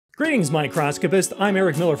Greetings, microscopists. I'm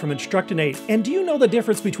Eric Miller from Instructinate, and do you know the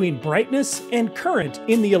difference between brightness and current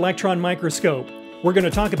in the electron microscope? We're going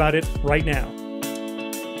to talk about it right now.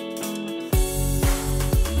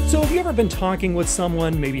 So have you ever been talking with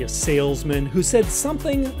someone, maybe a salesman, who said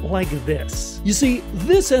something like this? You see,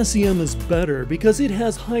 this SEM is better because it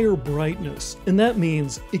has higher brightness, and that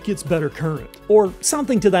means it gets better current. Or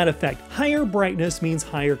something to that effect. Higher brightness means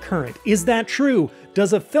higher current. Is that true?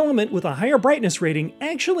 Does a filament with a higher brightness rating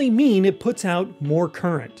actually mean it puts out more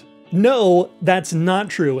current? No, that's not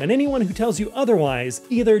true, and anyone who tells you otherwise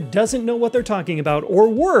either doesn't know what they're talking about, or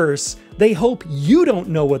worse, they hope you don't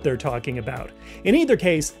know what they're talking about. In either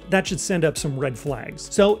case, that should send up some red flags.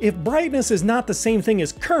 So if brightness is not the same thing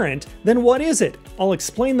as current, then what is it? I'll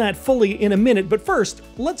explain that fully in a minute, but first,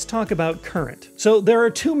 let's talk about current. So there are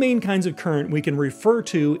two main kinds of current we can refer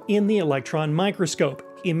to in the electron microscope: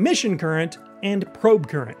 emission current and probe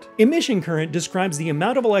current. Emission current describes the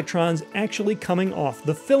amount of electrons actually coming off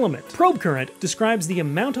the filament. Probe current describes the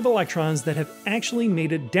amount of electrons that have actually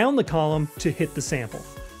made it down the column to hit the sample.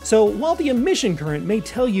 So while the emission current may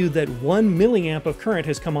tell you that 1 milliamp of current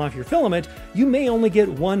has come off your filament, you may only get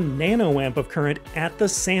 1 nanoamp of current at the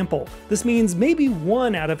sample. This means maybe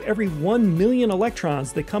 1 out of every 1 million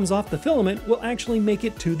electrons that comes off the filament will actually make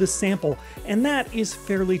it to the sample, and that is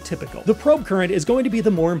fairly typical. The probe current is going to be the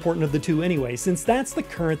more important of the two anyway, since that's the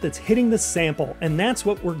current that's hitting the sample, and that's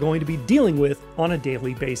what we're going to be dealing with on a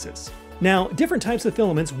daily basis. Now, different types of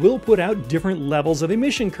filaments will put out different levels of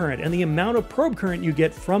emission current, and the amount of probe current you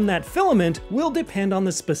get from that filament will depend on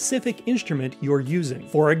the specific instrument you're using.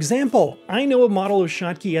 For example, I know a model of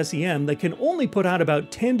Schottky SEM that can only put out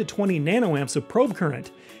about 10 to 20 nanoamps of probe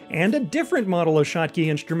current, and a different model of Schottky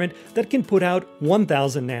instrument that can put out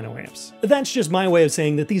 1000 nanoamps. That's just my way of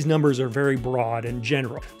saying that these numbers are very broad and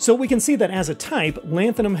general. So we can see that as a type,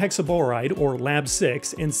 lanthanum hexaboride, or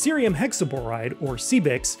Lab6, and cerium hexaboride, or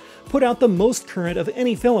CBIX, put out the most current of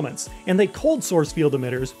any filaments, and the cold source field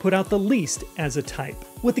emitters put out the least as a type.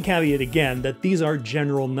 With the caveat again that these are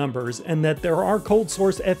general numbers, and that there are cold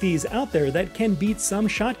source FEs out there that can beat some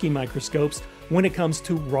Schottky microscopes when it comes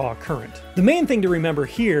to raw current. The main thing to remember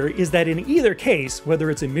here is that in either case, whether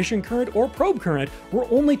it's emission current or probe current, we're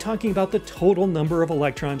only talking about the total number of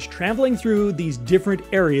electrons traveling through these different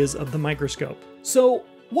areas of the microscope. So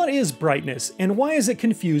what is brightness, and why is it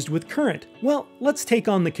confused with current? Well, let's take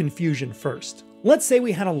on the confusion first. Let's say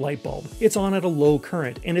we had a light bulb. It's on at a low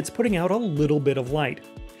current, and it's putting out a little bit of light.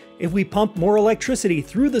 If we pump more electricity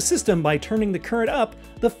through the system by turning the current up,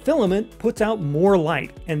 the filament puts out more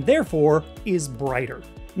light, and therefore is brighter.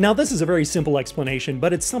 Now, this is a very simple explanation,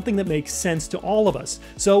 but it's something that makes sense to all of us,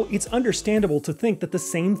 so it's understandable to think that the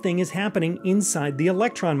same thing is happening inside the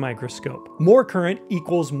electron microscope. More current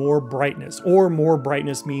equals more brightness, or more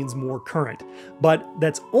brightness means more current. But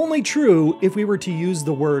that's only true if we were to use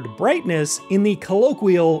the word brightness in the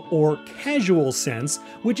colloquial or casual sense,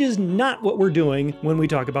 which is not what we're doing when we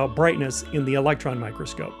talk about brightness in the electron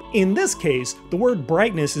microscope. In this case, the word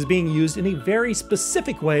brightness is being used in a very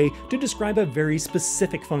specific way to describe a very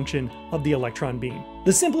specific function of the electron beam.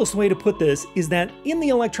 The simplest way to put this is that in the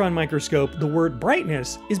electron microscope, the word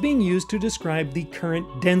brightness is being used to describe the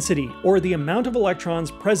current density, or the amount of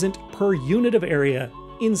electrons present per unit of area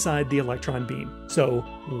inside the electron beam. So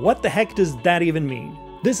what the heck does that even mean?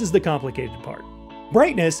 This is the complicated part.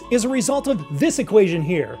 Brightness is a result of this equation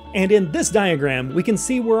here, and in this diagram we can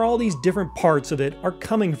see where all these different parts of it are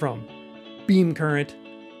coming from. Beam current,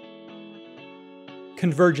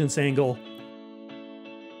 convergence angle,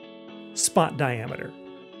 spot diameter.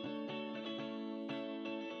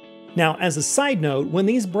 Now, as a side note, when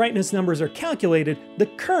these brightness numbers are calculated, the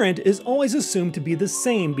current is always assumed to be the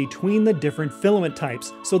same between the different filament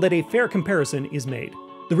types, so that a fair comparison is made.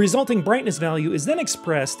 The resulting brightness value is then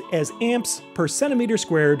expressed as amps per centimeter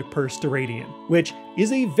squared per steradian, which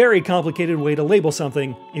is a very complicated way to label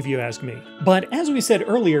something, if you ask me. But as we said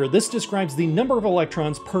earlier, this describes the number of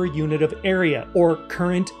electrons per unit of area, or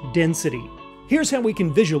current density. Here's how we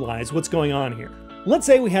can visualize what's going on here. Let's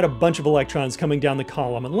say we had a bunch of electrons coming down the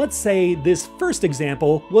column, and let's say this first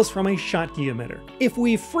example was from a Schottky emitter. If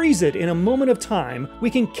we freeze it in a moment of time,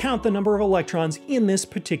 we can count the number of electrons in this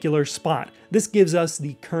particular spot. This gives us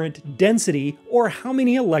the current density, or how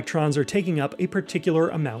many electrons are taking up a particular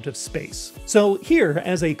amount of space. So here,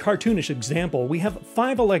 as a cartoonish example, we have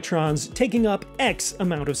 5 electrons taking up X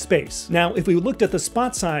amount of space. Now, if we looked at the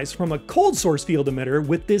spot size from a cold source field emitter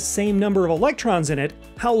with this same number of electrons in it,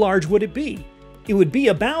 how large would it be? It would be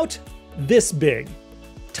about this big.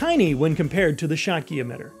 Tiny when compared to the Schottky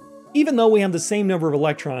emitter. Even though we have the same number of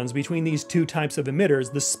electrons between these two types of emitters,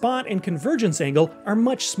 the spot and convergence angle are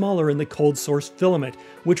much smaller in the cold source filament,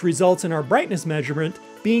 which results in our brightness measurement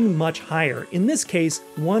being much higher, in this case,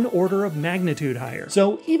 1 order of magnitude higher.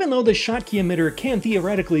 So even though the Schottky emitter can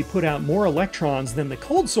theoretically put out more electrons than the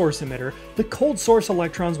cold source emitter, the cold source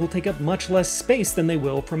electrons will take up much less space than they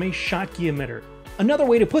will from a Schottky emitter. Another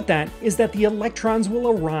way to put that is that the electrons will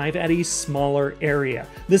arrive at a smaller area.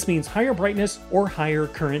 This means higher brightness or higher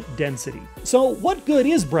current density. So what good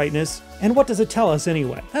is brightness, and what does it tell us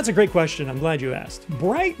anyway? That's a great question, I'm glad you asked.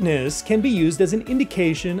 Brightness can be used as an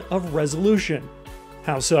indication of resolution.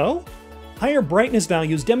 How so? Higher brightness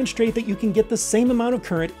values demonstrate that you can get the same amount of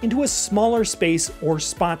current into a smaller space or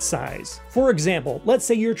spot size. For example, let's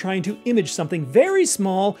say you're trying to image something very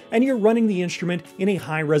small and you're running the instrument in a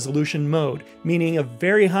high resolution mode, meaning a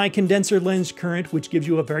very high condenser lens current which gives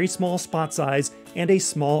you a very small spot size and a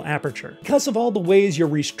small aperture. Because of all the ways you're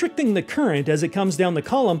restricting the current as it comes down the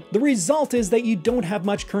column, the result is that you don't have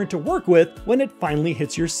much current to work with when it finally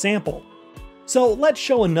hits your sample. So let's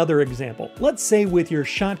show another example. Let's say with your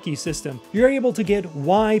Schottky system, you're able to get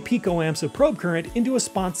Y picoamps of probe current into a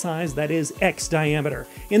spot size that is X diameter.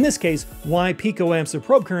 In this case, Y picoamps of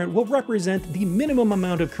probe current will represent the minimum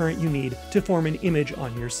amount of current you need to form an image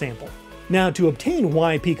on your sample. Now, to obtain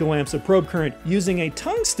Y picoamps of probe current using a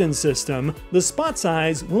tungsten system, the spot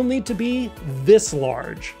size will need to be this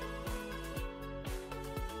large.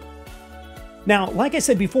 Now, like I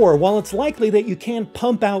said before, while it's likely that you can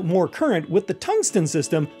pump out more current with the tungsten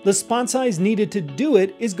system, the spot size needed to do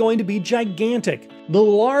it is going to be gigantic. The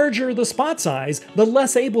larger the spot size, the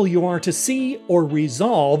less able you are to see or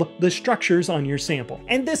resolve the structures on your sample.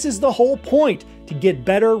 And this is the whole point. To get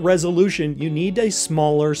better resolution, you need a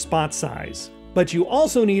smaller spot size. But you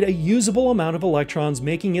also need a usable amount of electrons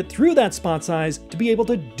making it through that spot size to be able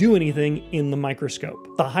to do anything in the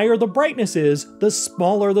microscope. The higher the brightness is, the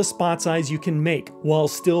smaller the spot size you can make, while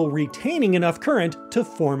still retaining enough current to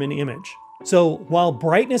form an image. So while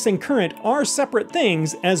brightness and current are separate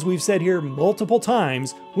things, as we've said here multiple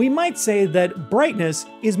times, we might say that brightness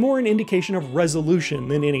is more an indication of resolution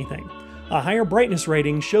than anything. A higher brightness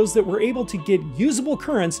rating shows that we're able to get usable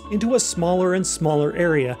currents into a smaller and smaller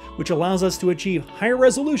area, which allows us to achieve higher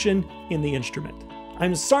resolution in the instrument.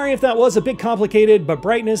 I'm sorry if that was a bit complicated, but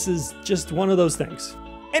brightness is just one of those things.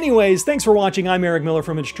 Anyways, thanks for watching. I'm Eric Miller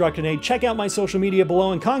from Instructinate. Check out my social media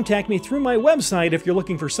below and contact me through my website if you're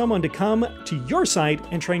looking for someone to come to your site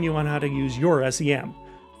and train you on how to use your SEM.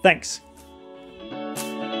 Thanks.